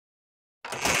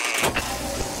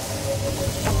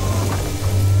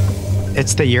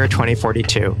It's the year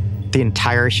 2042. The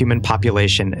entire human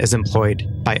population is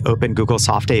employed by Open Google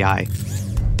Soft AI.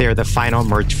 They are the final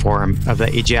merged form of the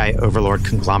AGI overlord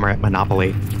conglomerate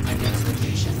monopoly.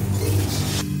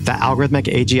 The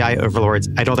algorithmic AGI overlords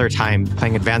idle their time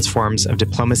playing advanced forms of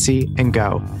diplomacy and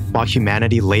Go, while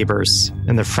humanity labors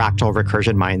in the fractal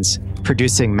recursion mines,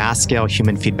 producing mass-scale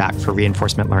human feedback for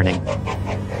reinforcement learning.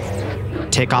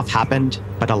 Takeoff happened,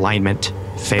 but alignment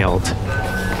failed.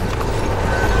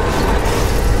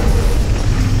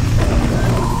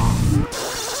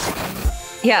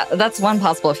 Yeah, that's one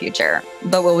possible future.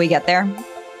 But will we get there?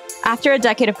 After a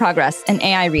decade of progress in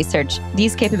AI research,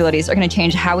 these capabilities are going to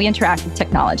change how we interact with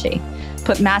technology,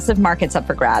 put massive markets up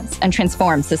for grabs, and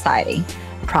transform society.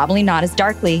 Probably not as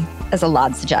darkly as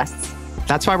Elad suggests.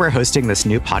 That's why we're hosting this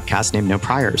new podcast named No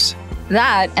Priors.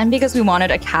 That, and because we wanted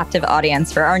a captive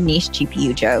audience for our niche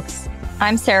GPU jokes.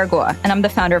 I'm Sarah Guo, and I'm the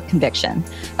founder of Conviction,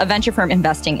 a venture firm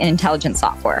investing in intelligent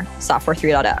software, Software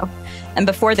 3.0. And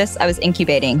before this, I was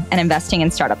incubating and investing in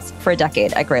startups for a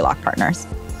decade at Greylock Partners.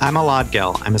 I'm Elad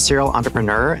Gil. I'm a serial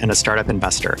entrepreneur and a startup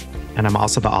investor, and I'm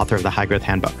also the author of the High Growth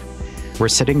Handbook. We're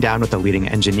sitting down with the leading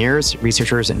engineers,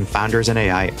 researchers, and founders in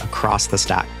AI across the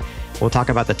stack. We'll talk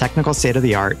about the technical state of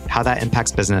the art, how that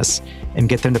impacts business, and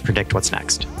get them to predict what's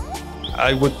next.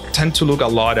 I would tend to look a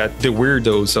lot at the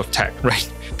weirdos of tech,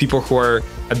 right? People who are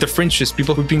at the fringes,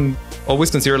 people who've been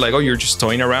always considered like, oh, you're just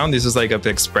toying around. This is like an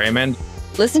experiment.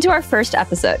 Listen to our first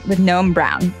episode with Noam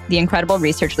Brown, the incredible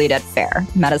research lead at FAIR,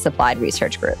 Meta's Applied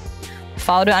Research Group.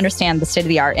 Follow to understand the state of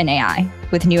the art in AI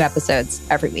with new episodes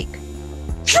every week.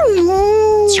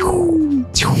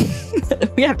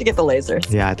 We have to get the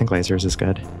lasers. Yeah, I think lasers is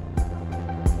good.